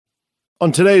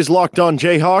On today's Locked On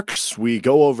Jayhawks, we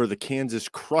go over the Kansas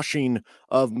crushing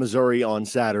of Missouri on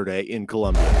Saturday in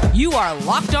Columbia. You are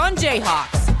Locked On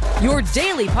Jayhawks, your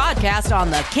daily podcast on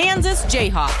the Kansas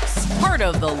Jayhawks, part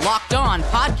of the Locked On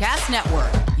Podcast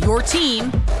Network, your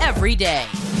team every day.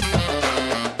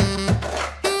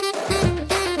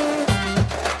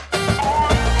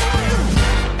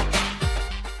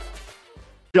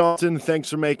 Johnson,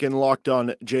 thanks for making Locked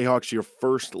On Jayhawks your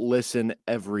first listen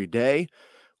every day.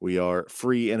 We are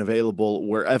free and available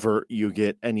wherever you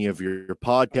get any of your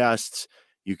podcasts.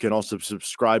 You can also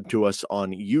subscribe to us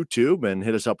on YouTube and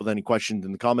hit us up with any questions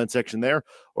in the comment section there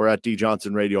or at D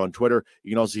Johnson Radio on Twitter. You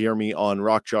can also hear me on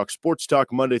Rock Chalk Sports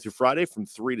Talk Monday through Friday from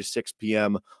 3 to 6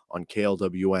 p.m. on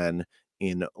KLWN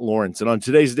in Lawrence. And on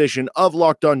today's edition of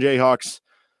Locked On Jayhawks,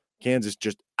 Kansas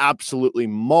just absolutely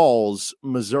mauls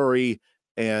Missouri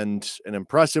and an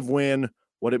impressive win.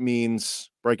 What it means,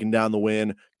 breaking down the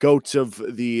win, goats of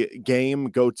the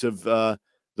game, goats of the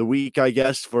week, I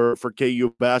guess, for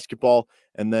KU basketball.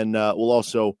 And then we'll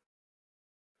also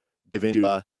dive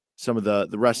into some of the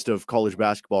rest of college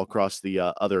basketball across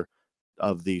the other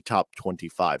of the top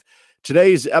 25.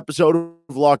 Today's episode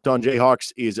of Locked On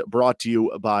Jayhawks is brought to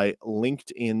you by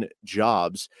LinkedIn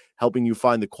Jobs, helping you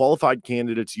find the qualified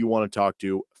candidates you want to talk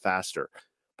to faster.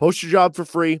 Post your job for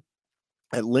free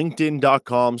at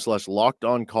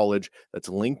linkedin.com/lockedoncollege. That's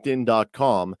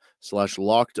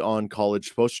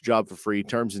linkedin.com/lockedoncollege. Post your job for free.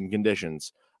 Terms and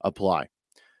conditions apply.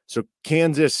 So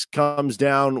Kansas comes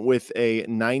down with a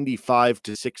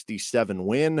 95-67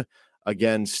 win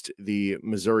against the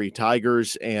Missouri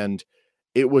Tigers, and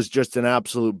it was just an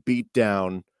absolute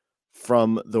beatdown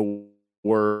from the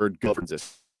word go.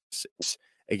 It's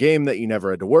a game that you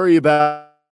never had to worry about,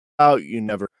 you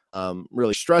never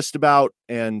really stressed about,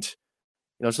 and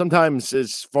sometimes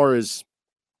as far as,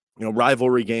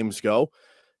 rivalry games go,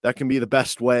 that can be the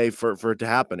best way for it to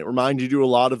happen. It reminded you a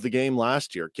lot of the game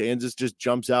last year. Kansas just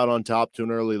jumps out on top to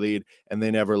an early lead, and they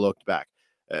never looked back.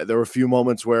 There were a few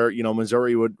moments where,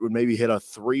 Missouri would maybe hit a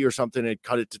 3 or something and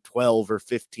cut it to 12 or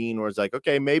 15, where it's like,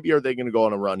 okay, maybe are they going to go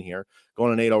on a run here, go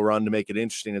on an 8-0 run to make it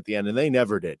interesting at the end, and they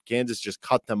never did. Kansas just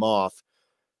cut them off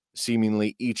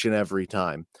seemingly each and every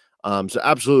time. So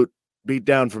absolute beat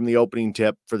down from the opening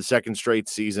tip for the second straight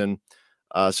season.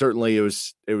 Certainly it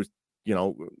was,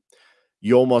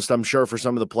 you almost, I'm sure for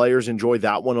some of the players, enjoy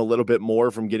that one a little bit more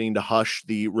from getting to hush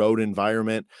the road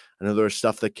environment. I know there was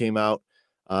stuff that came out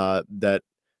that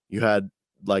you had,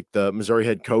 like the Missouri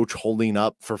head coach holding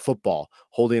up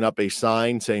a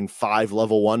sign saying 5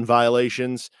 level 1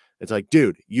 violations. It's like,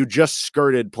 dude, you just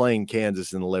skirted playing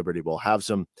Kansas in the Liberty Bowl. Have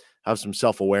some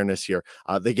self-awareness here.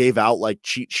 They gave out like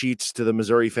cheat sheets to the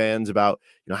Missouri fans about,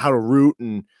 how to root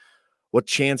and what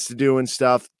chants to do and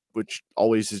stuff, which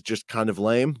always is just kind of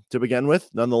lame to begin with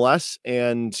nonetheless.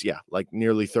 And yeah, like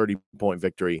nearly 30-point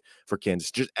victory for Kansas.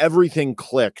 Just everything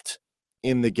clicked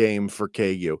in the game for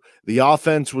KU. The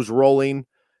offense was rolling.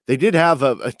 They did have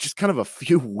just kind of a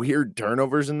few weird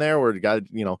turnovers in there where the guy,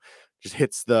 just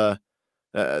hits the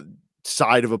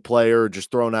side of a player, just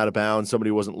thrown out of bounds.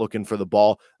 Somebody wasn't looking for the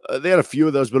ball. They had a few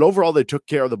of those, but overall they took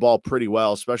care of the ball pretty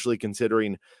well, especially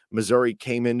considering Missouri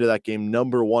came into that game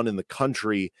number 1 in the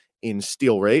country in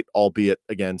steal rate, albeit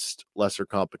against lesser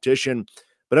competition.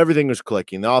 But everything was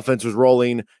clicking. The offense was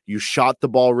rolling. You shot the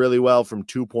ball really well from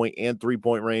 2-point and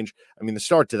 3-point range. I mean, the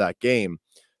start to that game,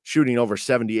 shooting over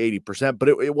 70-80%, but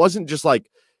it wasn't just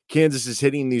like Kansas is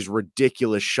hitting these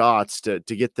ridiculous shots to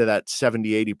get to that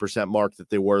 70-80% mark that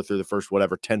they were through the first,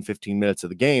 10-15 minutes of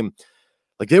the game.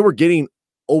 Like, they were getting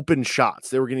open shots.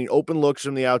 They were getting open looks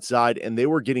from the outside, and they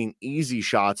were getting easy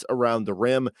shots around the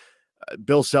rim.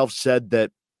 Bill Self said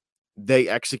that they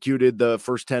executed the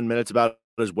first 10 minutes about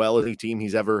as well as any team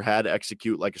he's ever had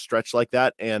execute like a stretch like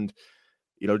that. And,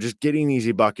 just getting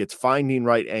easy buckets, finding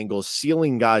right angles,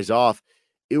 sealing guys off.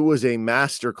 It was a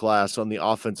masterclass on the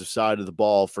offensive side of the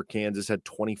ball for Kansas. Had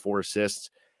 24 assists,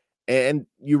 and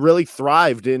you really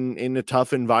thrived in a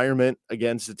tough environment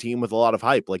against a team with a lot of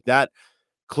hype. Like that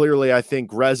clearly, I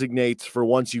think, resonates for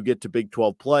once you get to Big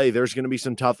 12 play. There's going to be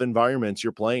some tough environments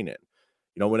you're playing in.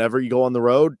 Whenever you go on the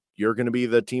road, you're going to be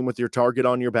the team with your target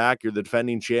on your back. You're the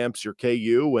defending champs, you're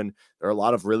KU, and there are a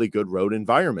lot of really good road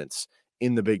environments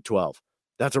in the Big 12.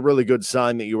 That's a really good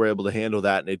sign that you were able to handle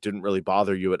that, and it didn't really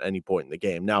bother you at any point in the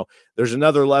game. Now, there's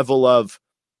another level of,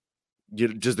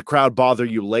 does the crowd bother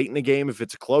you late in the game if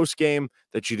it's a close game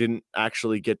that you didn't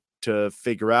actually get to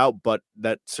figure out, but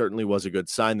that certainly was a good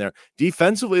sign there.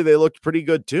 Defensively, they looked pretty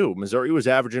good too. Missouri was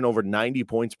averaging over 90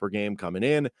 points per game coming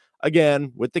in,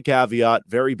 again, with the caveat,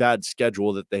 very bad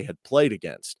schedule that they had played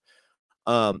against.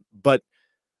 But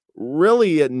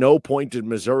really at no point did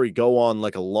Missouri go on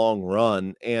like a long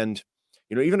run. And,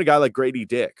 even a guy like Grady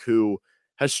Dick, who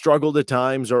has struggled at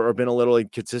times or been a little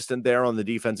inconsistent there on the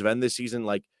defensive end this season,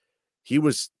 like he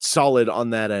was solid on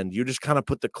that end. You just kind of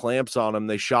put the clamps on him.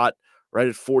 They shot right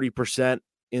at 40%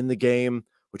 in the game,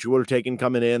 which you would have taken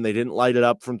coming in. They didn't light it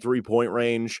up from 3-point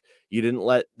range. You didn't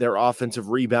let their offensive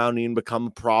rebounding become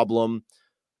a problem.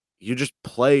 You just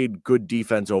played good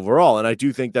defense overall. And I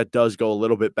do think that does go a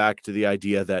little bit back to the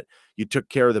idea that you took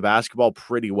care of the basketball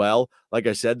pretty well. Like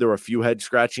I said, there were a few head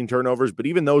scratching turnovers, but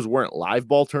even those weren't live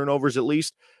ball turnovers, at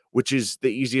least, which is the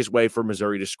easiest way for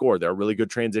Missouri to score. They're a really good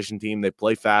transition team. They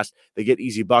play fast. They get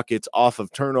easy buckets off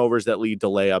of turnovers that lead to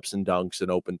layups and dunks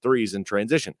and open threes in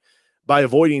transition. By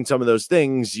avoiding some of those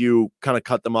things, you kind of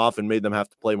cut them off and made them have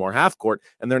to play more half court,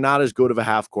 and they're not as good of a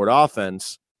half court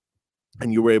offense.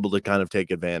 And you were able to kind of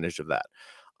take advantage of that.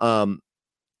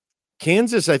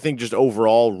 Kansas, I think, just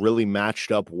overall really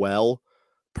matched up well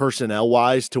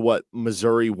personnel-wise to what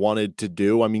Missouri wanted to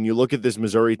do. I mean, you look at this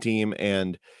Missouri team,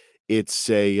 and it's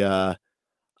a,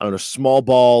 small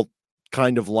ball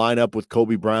kind of lineup with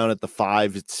Kobe Brown at the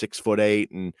 5 at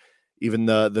 6'8", and even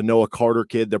the Noah Carter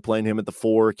kid, they're playing him at the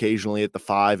 4, occasionally at the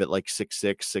 5 at like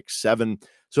 6'6", 6'7".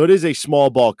 So it is a small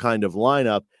ball kind of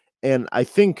lineup, and I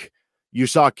think you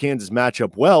saw Kansas match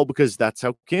up well because that's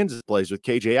how Kansas plays with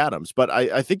KJ Adams. But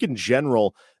I think in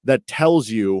general, that tells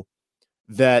you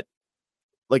that,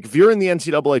 like, if you're in the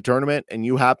NCAA tournament and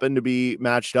you happen to be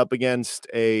matched up against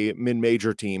a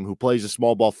mid-major team who plays a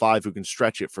small ball 5 who can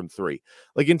stretch it from 3,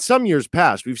 like in some years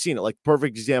past, we've seen it, like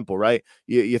perfect example, right?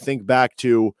 You think back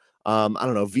to,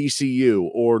 VCU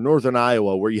or Northern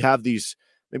Iowa, where you have these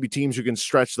maybe teams who can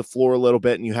stretch the floor a little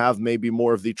bit, and you have maybe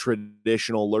more of the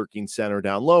traditional lurking center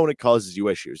down low, and it causes you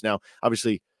issues. Now,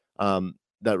 obviously,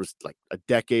 that was like a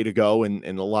decade ago, and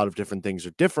a lot of different things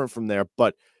are different from there,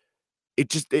 but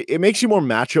it makes you more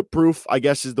matchup proof, I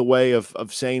guess, is the way of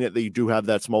saying it, that you do have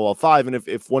that small ball 5. And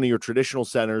if one of your traditional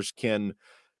centers can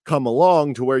come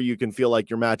along to where you can feel like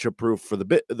you're matchup proof for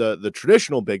the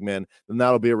traditional big man, then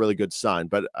that'll be a really good sign.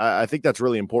 But I think that's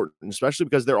really important, especially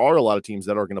because there are a lot of teams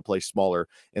that are going to play smaller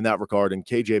in that regard, and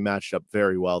KJ matched up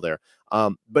very well there.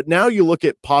 But now you look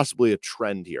at possibly a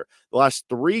trend here. The last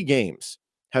 3 games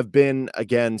have been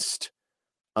against,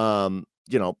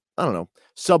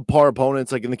 subpar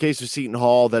opponents. Like in the case of Seton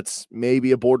Hall, that's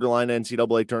maybe a borderline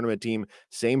NCAA tournament team.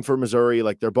 Same for Missouri.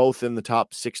 Like they're both in the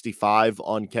top 65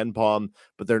 on KenPom,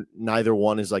 but neither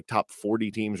one is like top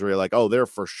 40 teams where you're like, oh, they're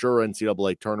for sure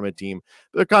NCAA tournament team.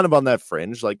 But they're kind of on that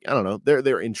fringe. Like, I don't know.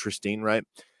 They're interesting, right?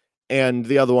 And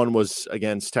the other one was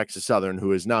against Texas Southern,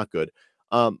 who is not good.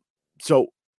 So,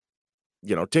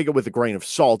 take it with a grain of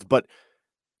salt, but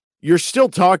you're still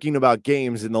talking about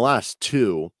games in the last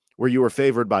 2 where you were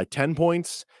favored by 10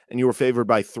 points and you were favored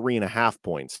by 3.5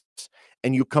 points,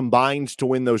 and you combined to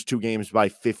win those 2 games by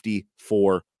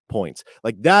 54 points.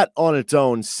 Like that on its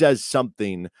own says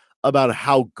something about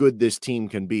how good this team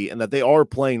can be, and that they are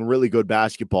playing really good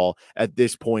basketball at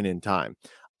this point in time.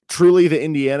 Truly, the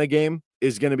Indiana game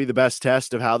is going to be the best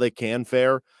test of how they can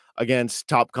fare against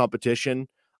top competition.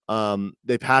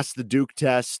 They passed the Duke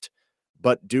test,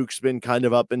 but Duke's been kind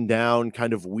of up and down,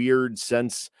 kind of weird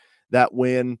since that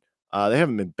win. They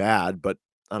haven't been bad, but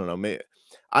I don't know. Maybe,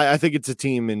 I think it's a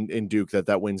team in Duke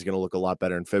that win's going to look a lot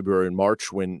better in February and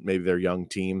March, when maybe their young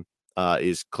team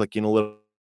is clicking a little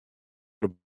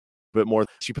bit more.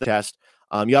 She put the test.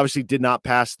 You obviously did not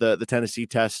pass the Tennessee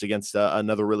test against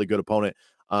another really good opponent.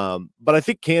 But I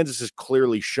think Kansas has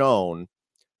clearly shown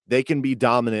they can be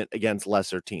dominant against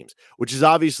lesser teams, which is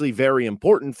obviously very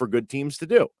important for good teams to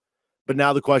do. But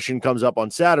now the question comes up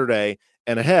on Saturday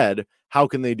and ahead, how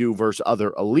can they do versus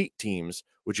other elite teams,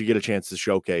 which you get a chance to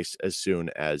showcase as soon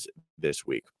as this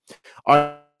week. All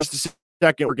right, just a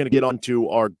second, we're going to get on to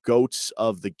our GOATs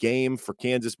of the game for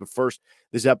Kansas. But first,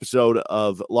 this episode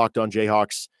of Locked On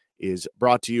Jayhawks is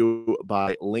brought to you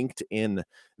by LinkedIn.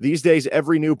 These days,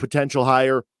 every new potential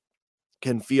hire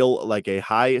can feel like a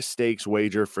high-stakes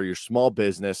wager for your small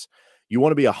business. You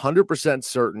want to be 100%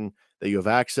 certain that you have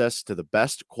access to the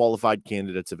best qualified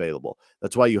candidates available.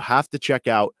 That's why you have to check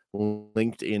out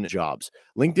LinkedIn Jobs.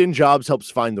 LinkedIn Jobs helps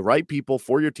find the right people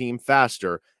for your team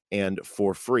faster and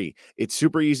for free. It's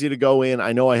super easy to go in.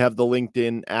 I know I have the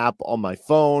LinkedIn app on my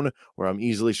phone where I'm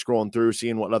easily scrolling through,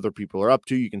 seeing what other people are up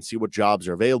to. You can see what jobs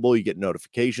are available. You get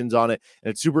notifications on it,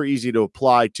 and it's super easy to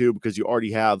apply to because you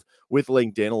already have, with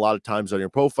LinkedIn, a lot of times on your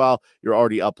profile, you're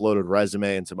already uploaded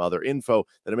resume and some other info,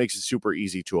 that it makes it super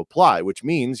easy to apply, which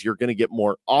means you're going to get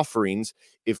more offerings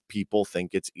if people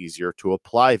think it's easier to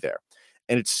apply there.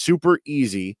 And it's super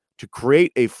easy to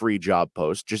create a free job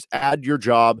post. Just add your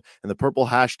job and the purple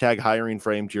hashtag hiring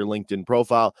frame to your LinkedIn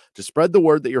profile to spread the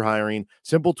word that you're hiring.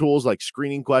 Simple tools like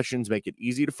screening questions make it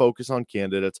easy to focus on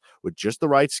candidates with just the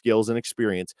right skills and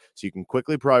experience so you can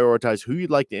quickly prioritize who you'd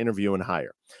like to interview and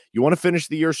hire. You want to finish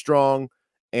the year strong,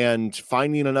 and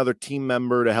finding another team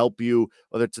member to help you,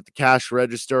 whether it's at the cash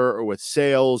register or with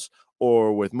sales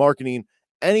or with marketing,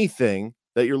 anything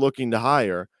that you're looking to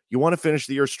hire, you want to finish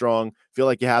the year strong, feel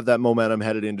like you have that momentum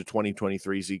headed into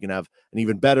 2023 so you can have an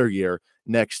even better year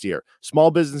next year.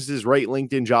 Small businesses rate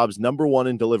LinkedIn Jobs #1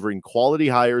 in delivering quality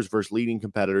hires versus leading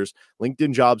competitors.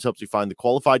 LinkedIn Jobs helps you find the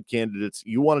qualified candidates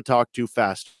you want to talk to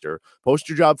faster. Post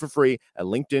your job for free at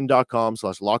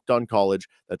linkedin.com/lockedoncollege.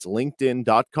 That's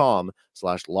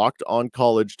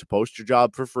linkedin.com/lockedoncollege to post your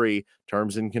job for free.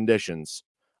 Terms and conditions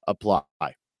apply.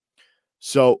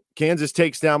 So Kansas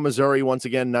takes down Missouri once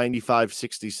again,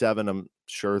 95-67. I'm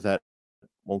sure that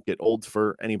won't get old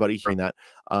for anybody hearing that.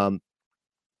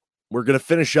 We're going to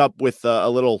finish up with a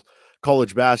little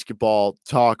college basketball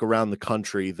talk around the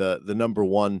country. The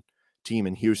 #1 team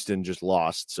in Houston just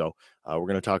lost. So we're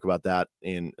going to talk about that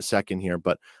in a second here.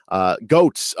 But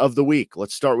GOATs of the week.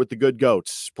 Let's start with the good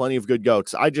GOATs. Plenty of good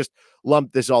GOATs. I just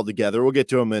lumped this all together. We'll get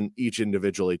to them in each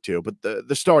individually too. But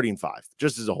the starting five,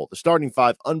 just as a whole, the starting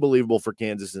five, unbelievable for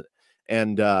Kansas.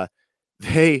 And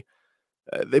they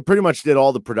pretty much did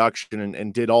all the production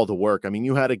and did all the work. I mean,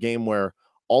 you had a game where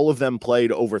all of them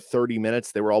played over 30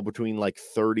 minutes. They were all between like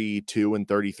 32 and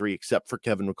 33, except for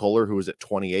Kevin McCullough, who was at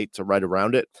 28, so right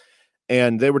around it.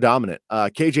 And they were dominant.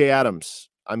 KJ Adams,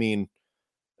 I mean,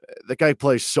 the guy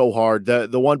plays so hard.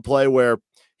 The one play where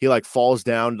he like falls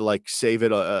down to like save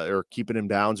it or keep it in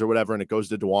bounds or whatever, and it goes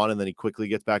to DeJuan, and then he quickly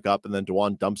gets back up, and then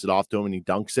DeJuan dumps it off to him and he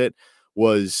dunks it,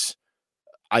 was,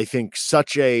 I think,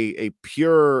 such a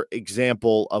pure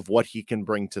example of what he can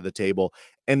bring to the table.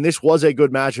 And this was a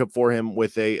good matchup for him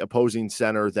with a opposing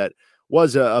center that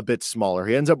was a bit smaller.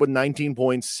 He ends up with 19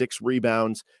 points, 6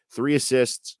 rebounds, 3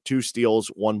 assists, 2 steals,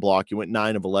 1 block. He went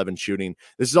 9 of 11 shooting.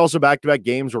 This is also back-to-back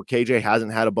games where KJ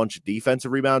hasn't had a bunch of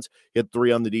defensive rebounds. He had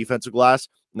 3 on the defensive glass,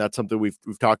 and that's something we've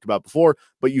talked about before,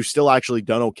 but you still actually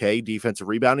done okay defensive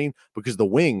rebounding because the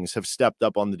wings have stepped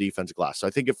up on the defensive glass. So I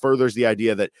think it furthers the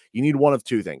idea that you need one of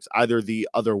two things. Either the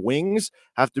other wings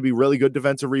have to be really good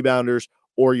defensive rebounders,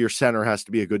 or your center has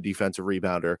to be a good defensive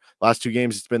rebounder. Last 2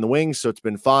 games, it's been the wings, so it's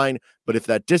been fine. But if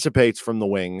that dissipates from the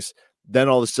wings, then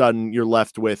all of a sudden you're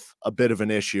left with a bit of an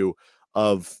issue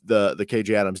of the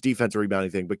KJ Adams defensive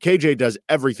rebounding thing. But KJ does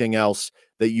everything else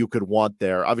that you could want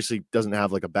there. Obviously doesn't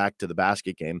have like a back to the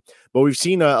basket game, but we've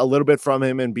seen a little bit from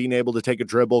him and being able to take a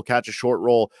dribble, catch a short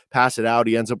roll, pass it out.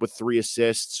 He ends up with 3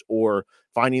 assists, or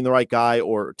finding the right guy,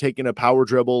 or taking a power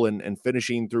dribble and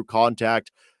finishing through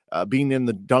contact. Being in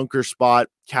the dunker spot,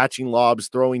 catching lobs,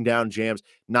 throwing down jams,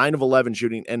 9 of 11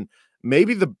 shooting. And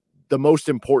maybe the most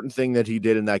important thing that he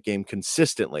did in that game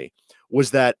consistently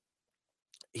was that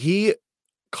he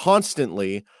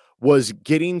constantly was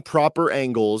getting proper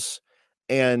angles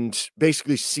and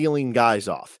basically sealing guys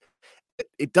off.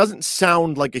 It doesn't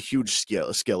sound like a huge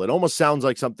skill. It almost sounds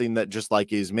like something that just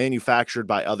like is manufactured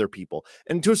by other people.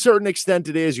 And to a certain extent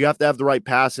it is. You have to have the right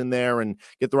pass in there and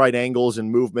get the right angles and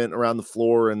movement around the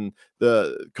floor. And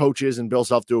the coaches and Bill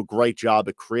Self do a great job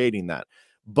at creating that.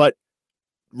 But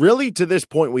really, to this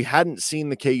point, we hadn't seen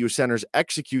the KU centers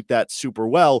execute that super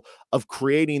well, of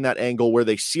creating that angle where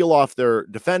they seal off their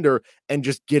defender and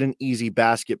just get an easy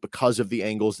basket because of the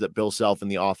angles that Bill Self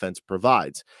and the offense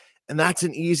provides. And that's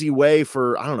an easy way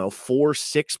for,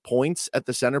 4-6 points at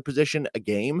the center position a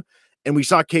game. And we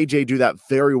saw KJ do that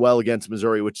very well against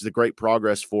Missouri, which is a great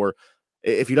progress for,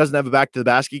 if he doesn't have a back to the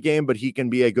basket game, but he can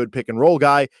be a good pick and roll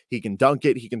guy. He can dunk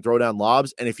it. He can throw down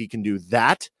lobs. And if he can do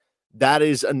that, that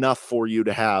is enough for you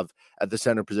to have at the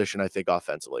center position, I think,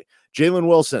 offensively. Jalen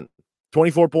Wilson,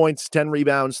 24 points, 10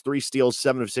 rebounds, 3 steals,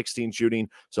 7 of 16 shooting.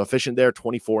 So efficient there,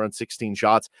 24 on 16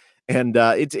 shots. And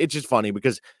it's just funny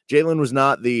because Jalen was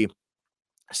not the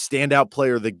standout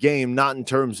player of the game, not in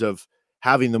terms of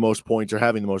having the most points or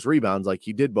having the most rebounds. Like,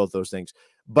 he did both those things.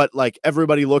 But like,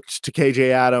 everybody looked to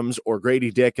KJ Adams or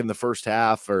Grady Dick in the first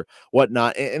half or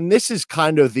whatnot. And this is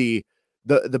kind of the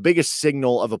biggest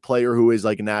signal of a player who is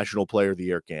like a national player of the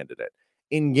year candidate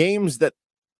in games that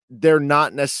they're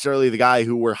not necessarily the guy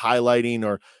who we're highlighting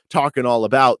or talking all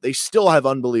about. They still have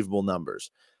unbelievable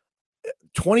numbers,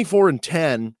 24 and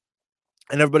 10.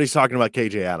 And everybody's talking about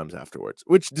KJ Adams afterwards,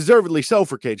 which deservedly so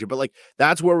for KJ. But like,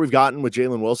 that's where we've gotten with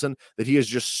Jalen Wilson, that he is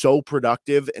just so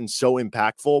productive and so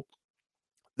impactful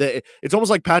that it's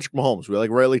almost like Patrick Mahomes. We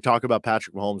like rarely talk about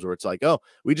Patrick Mahomes, where it's like, oh,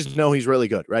 we just know he's really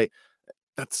good, right?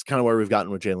 that's kind of where we've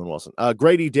gotten with Jalen Wilson.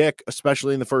 Grady Dick,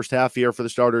 especially in the first half here for the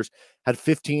starters, had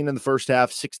 15 in the first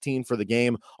half, 16 for the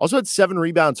game. Also had 7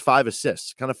 rebounds, 5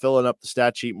 assists, kind of filling up the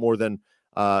stat sheet more than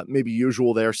maybe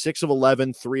usual there. 6 of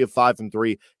 11, 3 of 5 from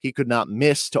 3. He could not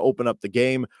miss to open up the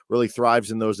game. Really thrives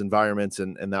in those environments,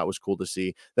 and that was cool to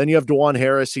see. Then you have DeJuan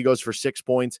Harris. He goes for 6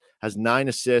 points, has 9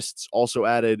 assists, also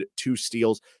added 2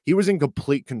 steals. He was in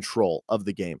complete control of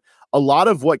the game. A lot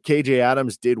of what KJ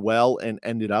Adams did well and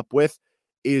ended up with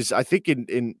is, I think,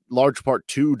 in large part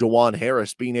to DeJuan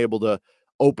Harris being able to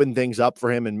open things up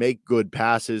for him and make good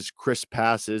passes, crisp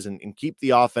passes, and keep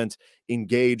the offense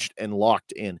engaged and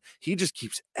locked in. He just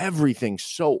keeps everything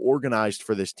so organized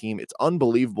for this team. It's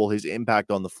unbelievable, his impact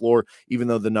on the floor, even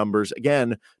though the numbers,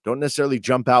 again, don't necessarily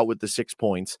jump out with the 6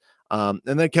 points. And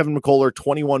then Kevin McCullough,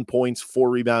 21 points,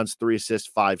 4 rebounds, 3 assists,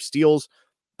 5 steals.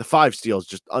 The 5 steals,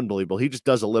 just unbelievable. He just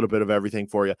does a little bit of everything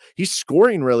for you. He's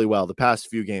scoring really well the past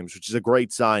few games, which is a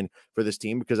great sign for this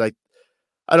team, because I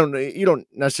don't know, you don't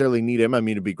necessarily need him. I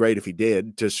mean, it'd be great if he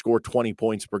did to score 20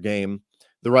 points per game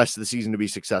the rest of the season to be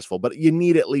successful, but you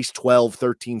need at least 12,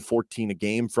 13, 14 a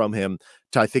game from him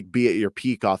to, I think, be at your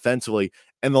peak offensively.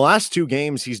 And the last 2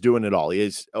 games, he's doing it all. He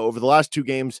is, over the last 2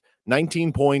 games,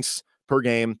 19 points per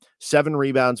game, 7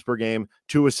 rebounds per game,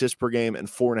 2 assists per game, and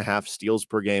 4.5 steals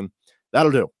per game.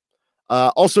 That'll do.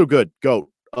 Also good, GOAT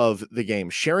of the game,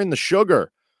 sharing the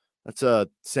sugar. That's a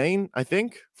saying, I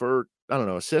think, for, I don't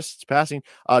know, assists, passing.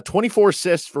 24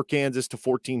 assists for Kansas to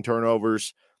 14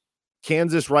 turnovers.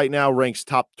 Kansas right now ranks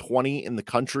top 20 in the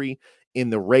country in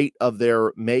the rate of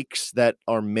their makes that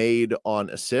are made on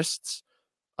assists.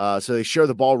 So they share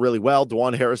the ball really well.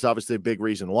 DeJuan Harris, obviously a big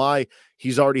reason why.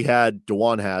 He's already had,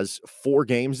 DeJuan has 4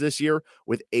 games this year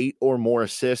with 8 or more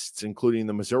assists, including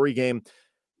the Missouri game.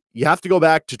 You have to go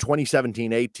back to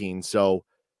 2017-18. So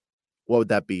what would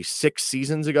that be? 6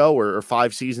 seasons ago or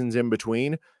 5 seasons in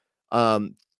between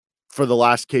for the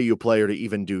last KU player to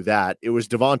even do that. It was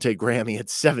Devontae Graham. He had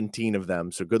 17 of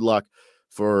them. So good luck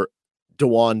for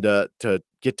DeJuan to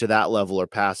get to that level or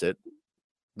pass it.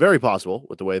 Very possible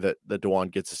with the way that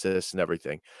DeJuan gets assists and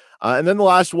everything. And then the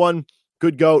last one,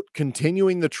 good GOAT,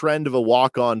 continuing the trend of a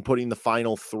walk-on, putting the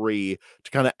final 3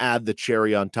 to kind of add the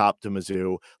cherry on top to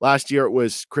Mizzou. Last year it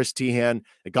was Chris Tehan.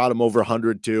 It got him over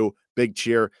 100 too. Big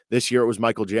cheer. This year it was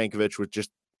Michael Jankovic with just,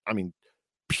 I mean,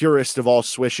 purest of all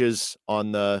swishes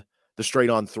on the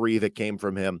straight-on 3 that came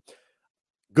from him.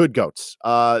 Good GOATs.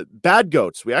 Bad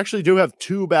GOATs. We actually do have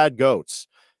 2 bad GOATs,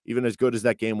 even as good as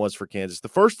that game was for Kansas. The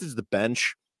first is the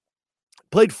bench.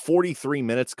 Played 43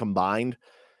 minutes combined,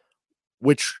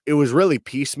 which it was really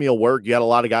piecemeal work. You had a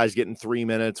lot of guys getting 3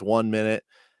 minutes, 1 minute.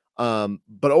 But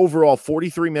overall,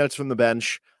 43 minutes from the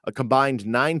bench, a combined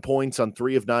 9 points on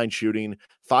 3 of 9 shooting,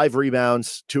 5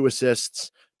 rebounds, 2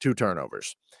 assists, 2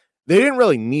 turnovers. They didn't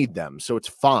really need them, so it's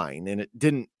fine. And it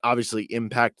didn't obviously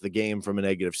impact the game from a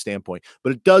negative standpoint,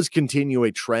 but it does continue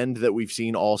a trend that we've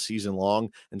seen all season long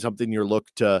and something you're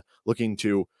looking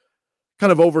to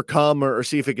kind of overcome or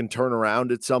see if it can turn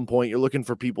around at some point. You're looking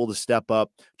for people to step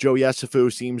up. Joe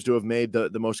Yesufu seems to have made the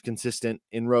most consistent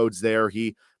inroads there.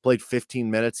 He played 15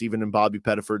 minutes, even in Bobby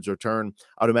Pettiford's return.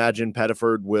 I would imagine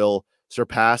Pettiford will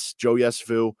surpass Joe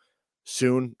Yesufu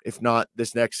soon, if not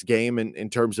this next game in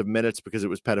terms of minutes, because it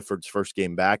was Pettiford's first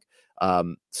game back.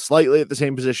 Slightly at the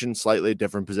same position, slightly at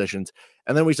different positions.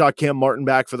 And then we saw Cam Martin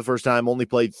back for the first time, only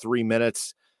played 3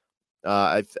 minutes.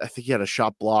 I think he had a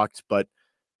shot blocked, but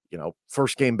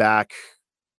first game back,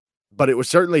 but it was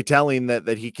certainly telling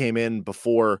that he came in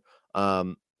before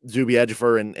Zuby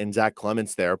Ejiofor and Zach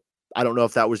Clements there. I don't know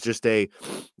if that was just a,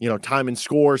 time and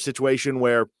score situation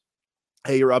where,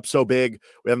 hey, you're up so big,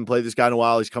 we haven't played this guy in a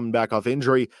while, he's coming back off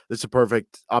injury. This is a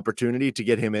perfect opportunity to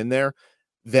get him in there.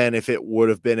 Then if it would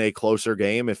have been a closer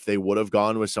game, if they would have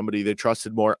gone with somebody they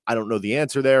trusted more, I don't know the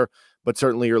answer there, but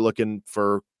certainly you're looking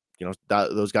for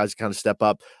those guys kind of step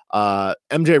up.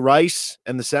 MJ Rice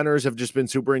and the centers have just been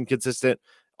super inconsistent.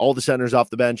 All the centers off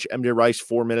the bench. MJ Rice,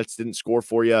 4 minutes, didn't score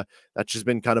for you. That's just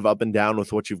been kind of up and down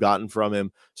with what you've gotten from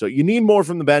him. So you need more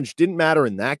from the bench. Didn't matter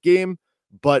in that game,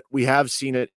 but we have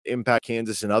seen it impact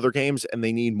Kansas in other games, and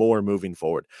they need more moving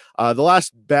forward. The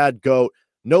last bad GOAT,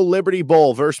 no Liberty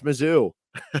Bowl versus Mizzou.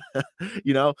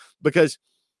 Because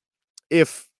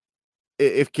if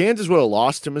Kansas would have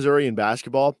lost to Missouri in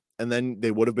basketball, and then they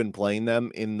would have been playing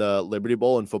them in the Liberty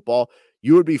Bowl in football,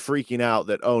 you would be freaking out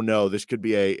that, oh no, this could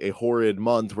be a horrid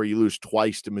month where you lose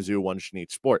twice to Mizzou, once in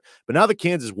each sport. But now that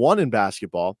Kansas won in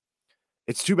basketball,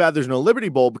 it's too bad there's no Liberty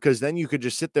Bowl, because then you could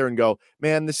just sit there and go,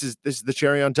 man, this is the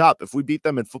cherry on top. If we beat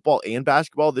them in football and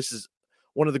basketball, this is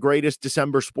one of the greatest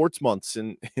December sports months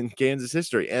in Kansas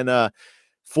history. And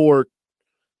for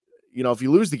if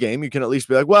you lose the game, you can at least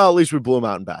be like, well, at least we blew them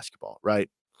out in basketball, right?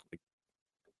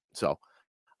 So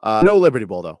no Liberty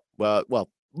Bowl, though. Well,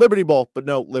 Liberty Bowl, but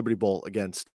no Liberty Bowl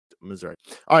against Missouri.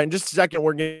 All right, in just a second,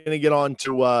 we're going to get on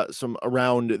to some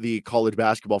around the college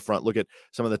basketball front, look at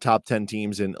some of the top 10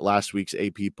 teams in last week's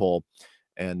AP poll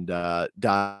and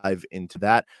dive into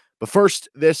that. But first,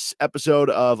 this episode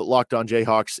of Locked On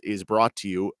Jayhawks is brought to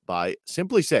you by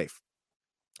Simply Safe.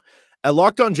 At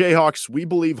Locked On Jayhawks, we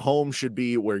believe home should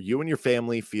be where you and your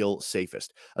family feel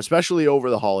safest, especially over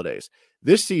the holidays.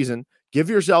 This season, give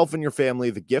yourself and your family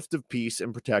the gift of peace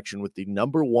and protection with the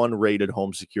 #1 rated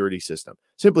home security system,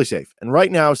 Simply Safe. And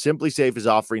right now, Simply Safe is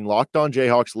offering Locked On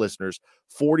Jayhawks listeners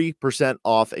 40%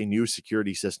 off a new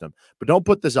security system. But don't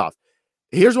put this off.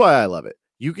 Here's why I love it.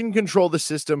 You can control the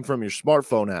system from your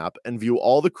smartphone app and view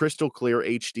all the crystal clear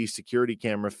HD security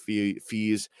camera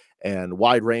fees and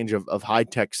wide range of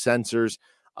high-tech sensors.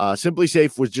 Simply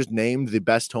Safe was just named the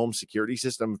best home security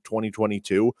system of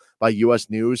 2022 by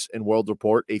U.S. News and World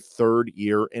Report, a third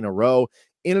year in a row.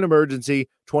 In an emergency,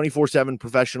 24/7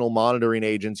 professional monitoring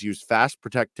agents use Fast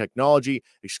Protect technology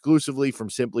exclusively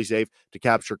from Simply Safe to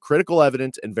capture critical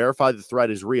evidence and verify the threat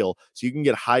is real so you can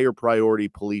get higher priority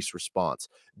police response.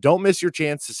 Don't miss your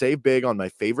chance to save big on my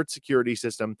favorite security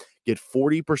system. Get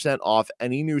 40% off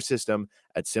any new system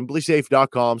at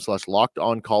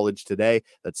simplysafe.com/lockedoncollege today.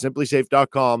 That's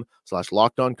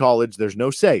simplysafe.com/lockedoncollege. There's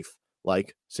no safe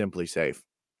like Simply Safe.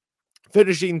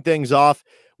 Finishing things off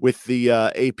with the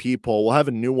AP poll. We'll have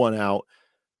a new one out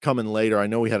coming later. I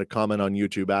know we had a comment on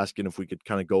YouTube asking if we could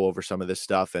kind of go over some of this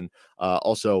stuff and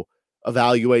also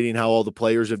evaluating how all the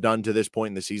players have done to this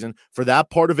point in the season. For that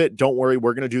part of it, don't worry.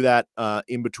 We're going to do that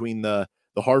in between the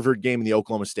Harvard game and the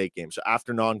Oklahoma State game. So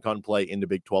after non-con play into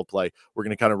Big 12 play, we're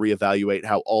going to kind of reevaluate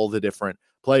how all the different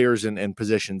players and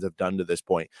positions have done to this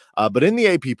point. But in the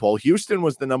AP poll, Houston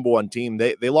was the #1 team.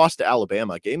 They lost to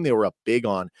Alabama, a game they were up big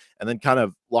on, and then kind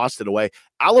of lost it away.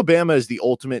 Alabama is the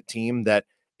ultimate team that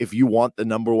if you want the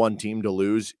 #1 team to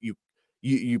lose,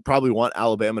 you probably want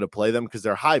Alabama to play them because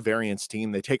they're a high variance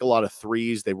team. They take a lot of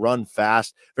threes. They run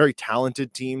fast. Very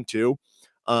talented team too.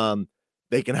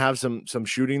 They can have some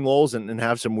shooting lulls and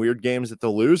have some weird games that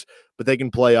they'll lose, but they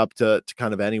can play up to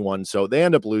kind of anyone. So they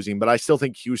end up losing, but I still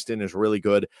think Houston is really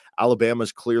good.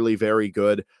 Alabama's clearly very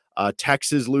good.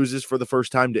 Texas loses for the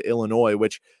first time to Illinois,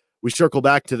 which we circle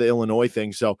back to the Illinois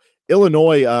thing. So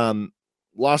Illinois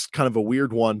lost kind of a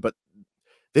weird one, but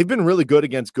they've been really good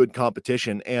against good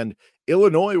competition. And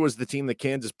Illinois was the team that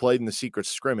Kansas played in the secret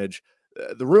scrimmage.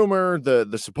 The rumor,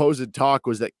 the supposed talk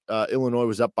was that Illinois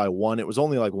was up by 1. It was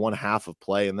only like 1/2 of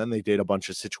play, and then they did a bunch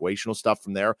of situational stuff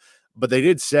from there. But they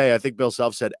did say, I think Bill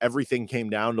Self said everything came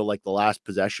down to like the last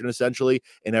possession essentially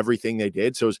in everything they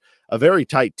did. So it was a very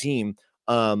tight team.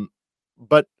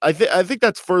 But I think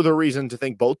that's further reason to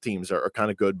think both teams are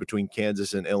kind of good between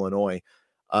Kansas and Illinois.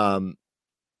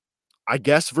 I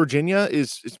guess Virginia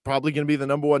is probably going to be the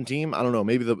 #1 team. I don't know.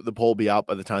 Maybe the poll will be out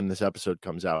by the time this episode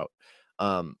comes out.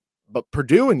 But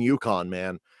Purdue and UConn,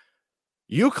 man,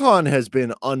 UConn has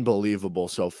been unbelievable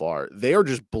so far. They are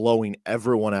just blowing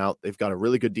everyone out. They've got a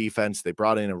really good defense. They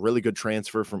brought in a really good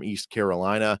transfer from East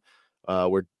Carolina,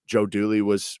 where Joe Dooley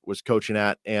was coaching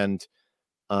at. And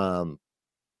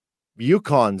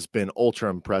UConn's been ultra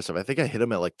impressive. I think I hit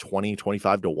them at like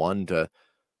 25-1 to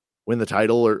win the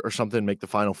title or something, make the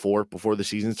Final Four before the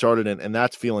season started. And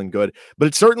that's feeling good. But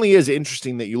it certainly is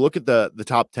interesting that you look at the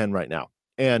top 10 right now.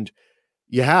 And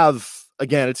you have,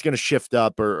 again, it's going to shift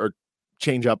up or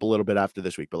change up a little bit after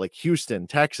this week, but like Houston,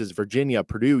 Texas, Virginia,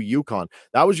 Purdue, UConn,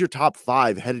 that was your top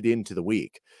 5 headed into the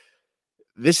week.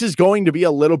 This is going to be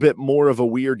a little bit more of a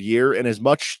weird year, and as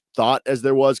much thought as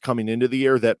there was coming into the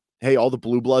year that, hey, all the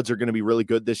Blue Bloods are going to be really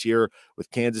good this year,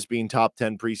 with Kansas being top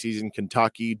 10 preseason,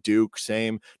 Kentucky, Duke,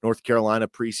 same, North Carolina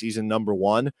preseason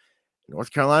 #1.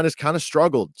 North Carolina's kind of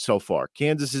struggled so far.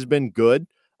 Kansas has been good.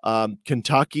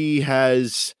 Kentucky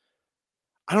has,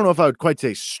 I don't know if I would quite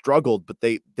say struggled, but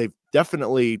they've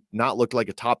definitely not looked like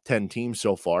a top 10 team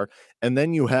so far. And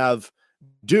then you have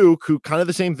Duke, who kind of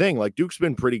the same thing. Like Duke's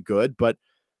been pretty good, but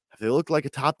have they looked like a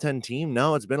top 10 team?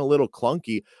 No, it's been a little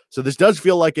clunky. So this does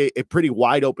feel like a pretty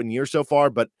wide open year so far,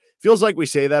 but feels like we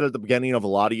say that at the beginning of a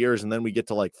lot of years, and then we get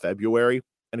to like February,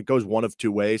 and it goes one of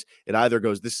two ways. It either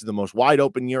goes, this is the most wide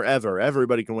open year ever,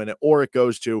 everybody can win it, or it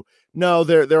goes to, no,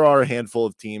 there are a handful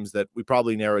of teams that we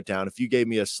probably narrow it down. If you gave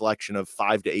me a selection of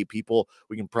 5 to 8 people,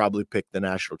 we can probably pick the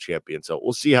national champion. So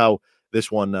we'll see how this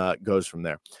one goes from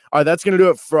there. All right, that's going to do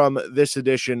it from this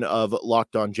edition of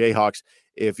Locked On Jayhawks.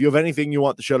 If you have anything you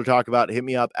want the show to talk about, hit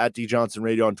me up at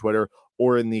DJohnsonRadio on Twitter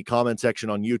or in the comment section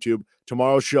on YouTube.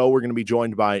 Tomorrow's show, we're going to be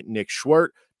joined by Nick Schwerdt,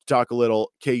 to talk a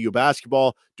little KU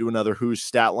basketball, do another Whose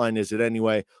Stat Line Is It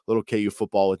Anyway, a little KU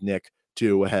football with Nick,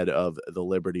 too, ahead of the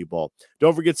Liberty Bowl.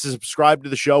 Don't forget to subscribe to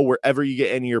the show wherever you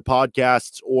get any of your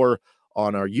podcasts or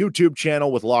on our YouTube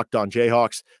channel with Locked On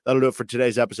Jayhawks. That'll do it for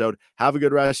today's episode. Have a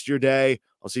good rest of your day.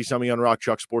 I'll see some of you on Rock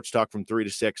Chalk Sports Talk from 3 to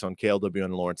 6 on KLW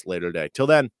and Lawrence later today. Till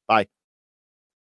then, bye.